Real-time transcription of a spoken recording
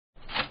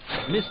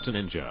Mr.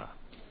 Ninja.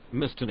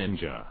 Mr.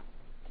 Ninja.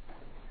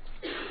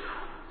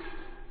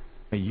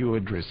 Are you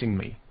addressing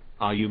me?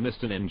 Are you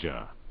Mr.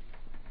 Ninja?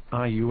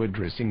 Are you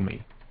addressing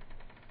me?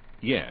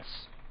 Yes.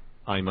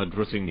 I'm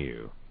addressing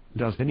you.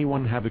 Does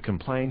anyone have a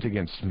complaint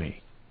against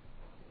me?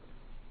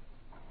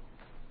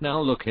 Now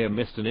look here,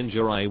 Mr.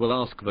 Ninja, I will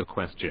ask the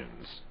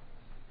questions.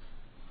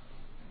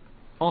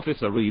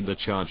 Officer, read the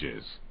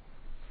charges.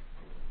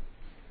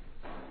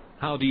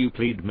 How do you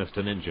plead, Mr.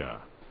 Ninja?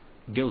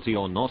 Guilty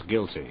or not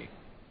guilty?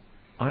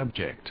 I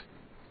object.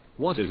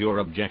 What is your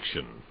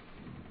objection?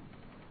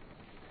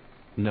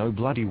 No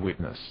bloody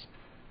witness.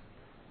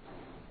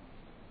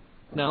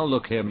 Now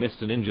look here,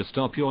 Mr. Ninja,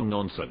 stop your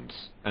nonsense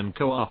and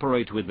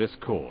cooperate with this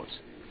court.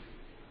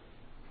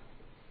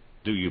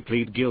 Do you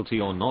plead guilty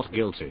or not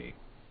guilty?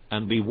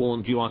 And be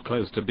warned, you are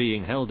close to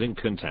being held in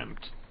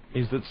contempt.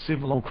 Is that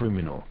civil or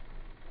criminal?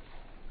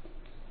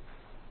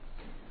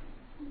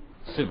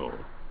 Civil.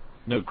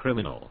 No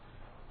criminal.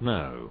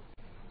 No.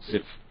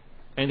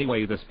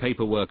 Anyway, this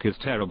paperwork is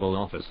terrible,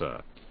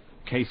 officer.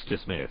 Case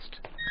dismissed.